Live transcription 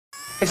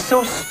It's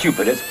so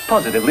stupid, it's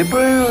positively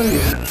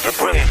brilliant. The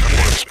Brain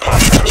Force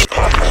Podcast.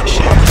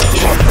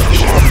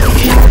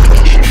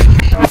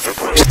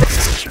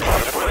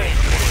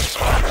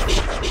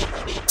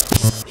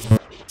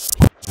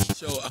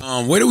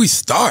 So, where do we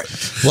start?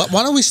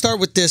 Why don't we start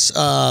with this?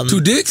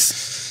 Two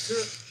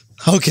dicks?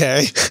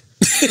 Okay.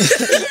 Dick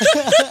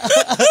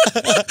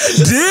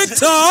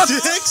talk?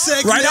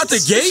 Right out the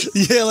gate?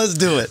 Yeah, let's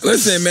do it.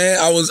 Listen, man,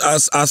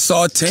 I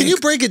saw Tank. Can you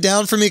break it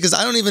down for me? Because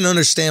I don't even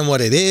understand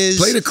what it is.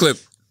 Play the clip,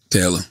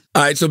 Taylor.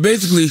 All right, so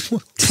basically...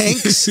 Tank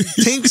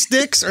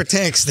sticks or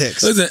tank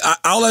sticks? Listen,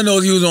 all I know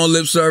is he was on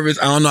lip service.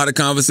 I don't know how the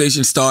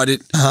conversation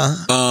started.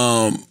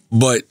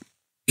 But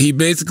he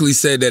basically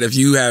said that if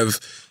you have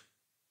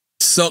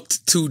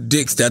sucked two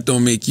dicks, that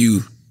don't make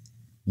you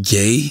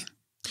gay.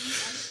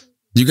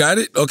 You got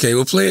it? Okay,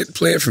 well play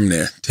it from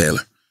there, Taylor.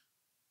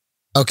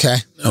 Okay.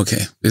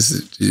 This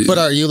is. But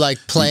are you like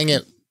playing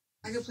it?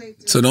 I can play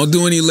it. So don't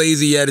do any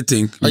lazy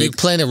editing. Are you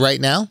playing it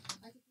right now?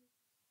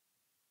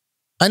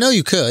 I know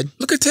you could.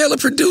 Look at Taylor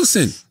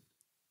producing.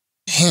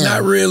 Damn.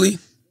 Not really.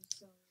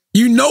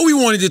 You know we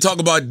wanted to talk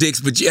about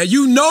dicks, but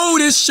you know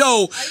this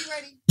show. Are you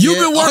ready? You've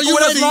been working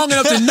with us long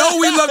enough to know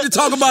we love to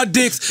talk about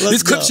dicks.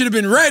 This clip should have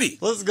been ready.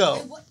 Let's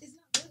go.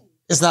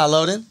 It's not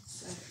loading?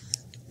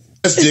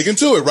 Let's dig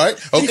into it, right?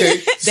 Okay.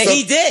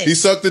 He did. He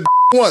sucked the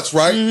once,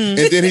 right? And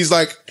then he's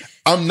like,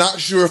 I'm not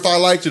sure if I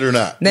liked it or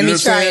not. Let You know me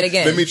what I'm try saying? it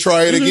again. Let me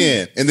try it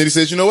again. And then he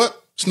says, you know what?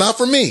 It's not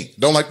for me.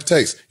 Don't like the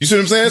taste. You see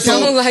what I'm saying?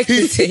 Don't like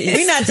the taste.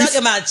 We're not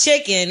talking about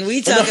chicken.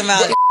 We talking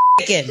about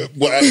chicken.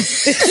 Well, you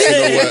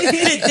know what?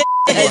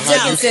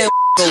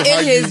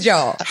 In his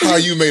jaw. How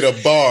you made a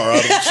bar out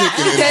of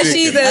chicken and Because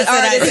she's chicken. an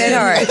artist at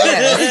heart.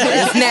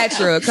 Yeah. It's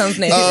natural. It comes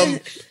natural.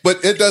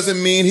 But it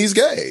doesn't mean he's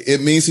gay.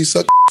 It means he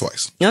sucked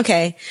twice.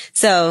 Okay.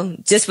 So,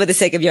 just for the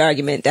sake of your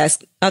argument, that's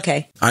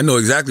okay. I know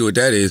exactly what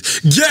that is.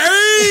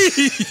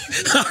 Gay!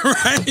 All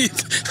right?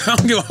 I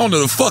don't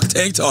know the fuck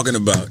Tank talking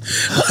about.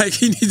 Like,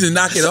 he needs to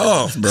knock it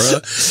off,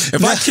 bruh.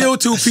 If I kill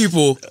two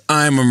people,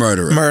 I am a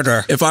murderer.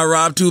 Murder. If I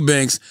rob two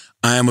banks,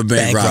 I am a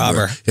bank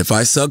robber. If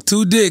I suck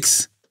two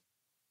dicks,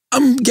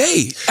 I'm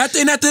gay. At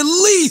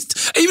the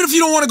least, even if you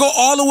don't want to go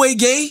all the way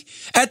gay,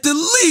 at the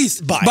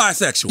least,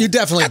 bisexual. You're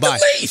definitely bi. At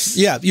the least.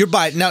 Yeah, you're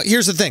bi. Now,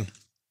 here's the thing.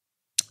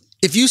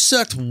 If you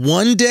sucked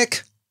one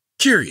dick,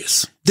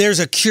 Curious. there's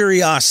a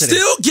curiosity.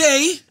 Still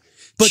gay,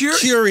 but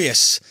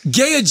curious.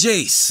 Gay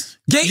adjacent.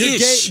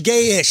 Gay-ish.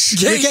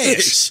 Gayish. You're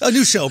gayish. A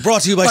new show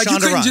brought to you by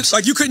Shonda Rhimes.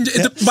 You couldn't.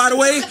 By the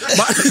way,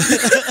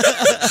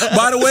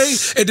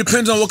 it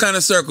depends on what kind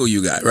of circle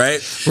you got, right?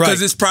 Because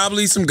there's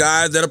probably some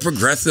guys that are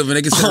progressive and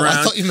they can sit around.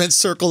 I thought you meant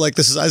circle like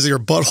the size of your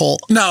butthole.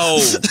 No,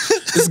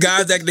 there's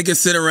guys that they can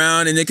sit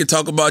around and they can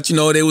talk about,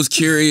 they was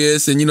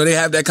curious and they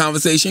have that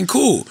conversation.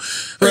 Cool.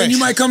 Right. And you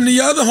might come to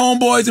your other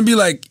homeboys and be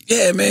like,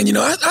 yeah, man,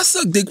 I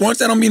sucked dick once.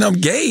 That don't mean I'm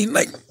gay.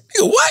 Like.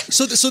 What?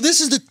 So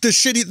this is the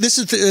shitty. This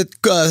is the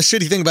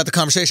shitty thing about the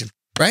conversation,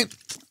 right?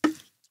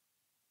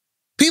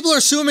 People are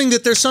assuming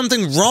that there's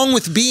something wrong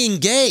with being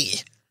gay.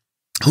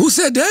 Who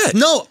said that?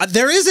 No,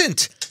 there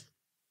isn't.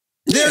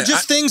 There are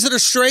just things that are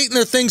straight and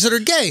there are things that are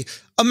gay.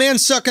 A man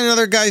sucking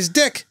another guy's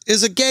dick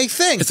is a gay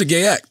thing. It's a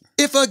gay act.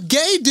 If a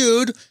gay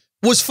dude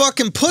was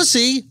fucking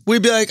pussy,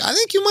 we'd be like, I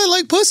think you might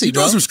like pussy, you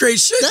bro. Doing some straight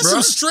shit, That's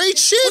bro. some straight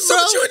shit, What's bro.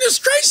 up with you in this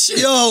straight shit?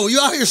 Yo, you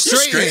out here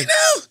straight. Straight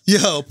now?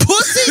 Yo,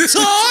 pussy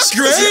talk.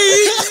 Straight.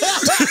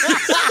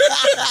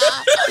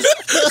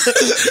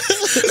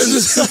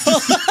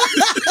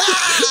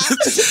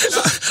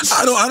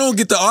 I don't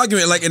get the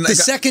argument. The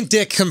second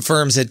dick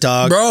confirms it,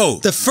 dog. Bro,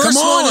 the first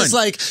one is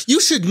like,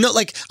 you should know.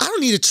 Like, I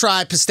don't need to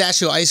try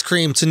pistachio ice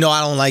cream to know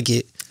I don't like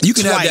it. You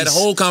can have that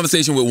whole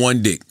conversation with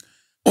one dick.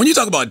 When you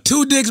talk about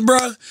two dicks,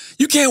 bro,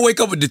 you can't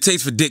wake up with the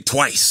taste for dick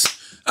twice.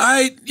 All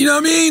right? You know what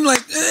I mean? Like,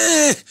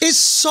 It's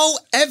so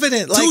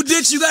evident. Like, two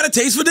dicks, you got a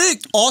taste for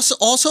dick.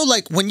 Also,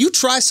 like, when you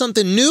try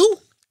something new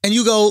and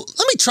you go,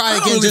 let me try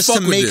again just to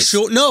make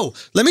sure. No,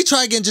 let me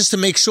try again just to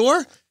make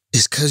sure.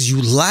 It's because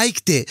you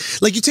liked it.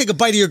 Like, you take a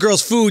bite of your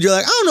girl's food, you're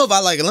like, I don't know if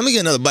I like it. Let me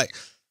get another bite.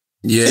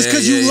 Yeah, it's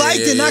because you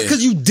liked it, not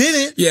because you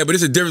didn't. Yeah, but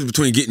it's a difference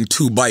between getting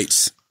two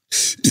bites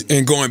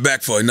and going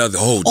back for another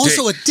whole dick.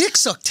 Also, a dick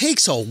suck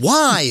takes a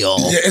while.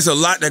 Yeah, it's a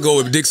lot that go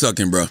with dick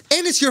sucking, bro.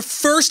 And it's your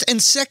first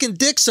and second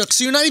dick suck,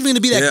 so you're not even going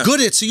to be that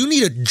good at it. So you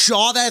need to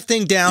jaw that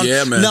thing down.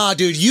 Yeah, man. Nah,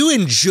 dude, you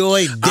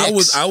enjoy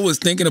dicks. I was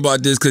thinking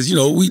about this because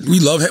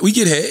we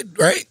get head,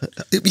 right?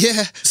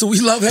 Yeah. So we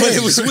love head. But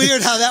it was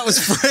weird how that was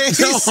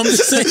phrased. No, I'm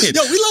just saying.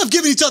 Yo, we love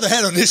giving each other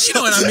head on this show.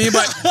 You know what I mean?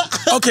 But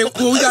okay,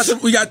 well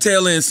we got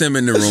Taylor and Sim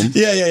in the room.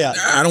 Yeah.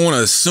 I don't want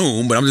to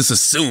assume, but I'm just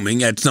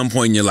assuming at some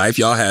point in your life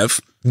y'all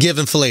have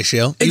given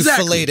fellatio.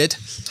 Exactly. You filleted.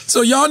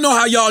 So y'all know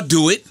how y'all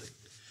do it.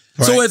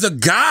 Right. So as a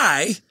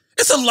guy,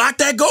 It's a lot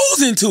that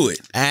goes into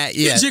it. Yeah.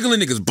 You're jiggling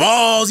niggas'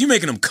 balls. You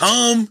making them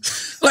come.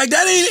 Like,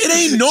 it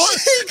ain't normal.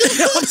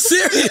 I'm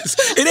serious.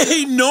 It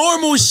ain't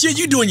normal shit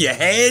you do in your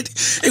head.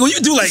 And when you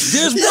do like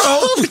this,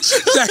 bro,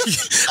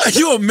 like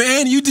you a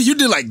man, you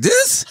did like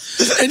this?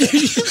 And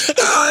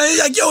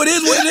like, yo, it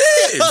is what it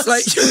is.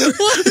 Like,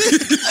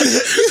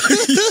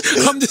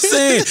 I'm just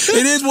saying,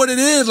 it is what it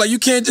is. Like, you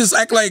can't just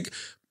act like,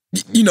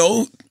 you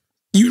know,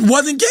 you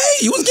wasn't gay.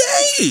 You was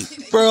gay.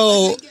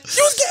 Bro.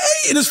 You was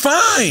gay, and it's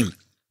fine.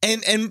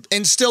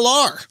 And still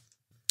are.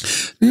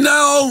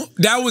 No,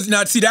 that was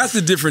not. See, that's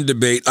a different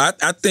debate.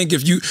 I think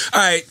if you, all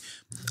right,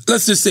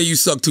 let's just say you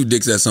suck 2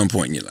 dicks at some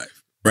point in your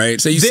life, right?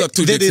 Say you suck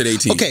 2 dicks at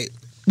 18. Okay,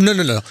 no.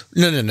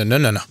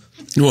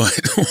 What?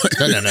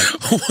 No.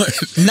 What?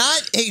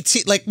 Not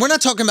 18. Like, we're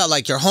not talking about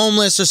like you're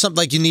homeless or something,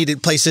 like you needed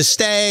a place to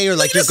stay or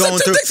like you're going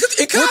through.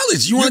 In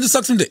college, you wanted to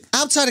suck some dick.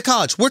 Outside of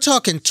college, we're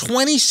talking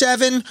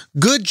 27,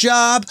 good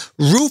job,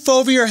 roof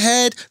over your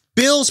head,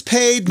 bills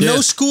paid,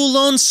 no school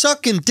loans,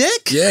 sucking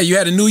dick. Yeah, you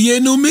had a new year,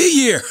 new me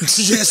year.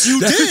 Yes, you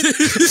did.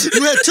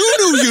 You had 2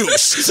 new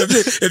yous.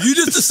 If you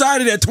just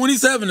decided at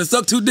 27 to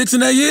suck 2 dicks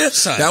in that year,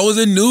 that was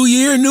a new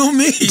year, new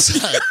me.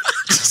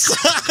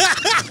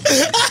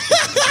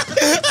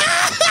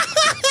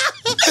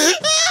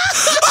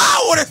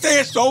 I want to say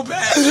it so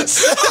bad.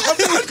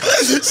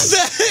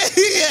 Say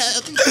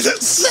it.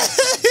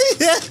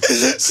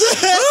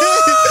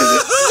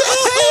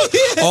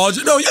 Oh,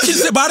 no, you can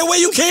say, by the way,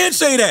 you can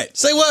say that.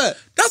 Say what?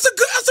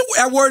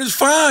 That word is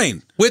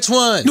fine. Which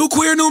one? New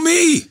queer, new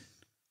me.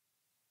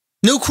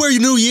 New queer,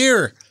 new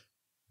year.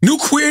 New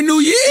queer, new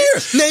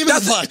year. Name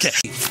of the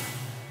podcast.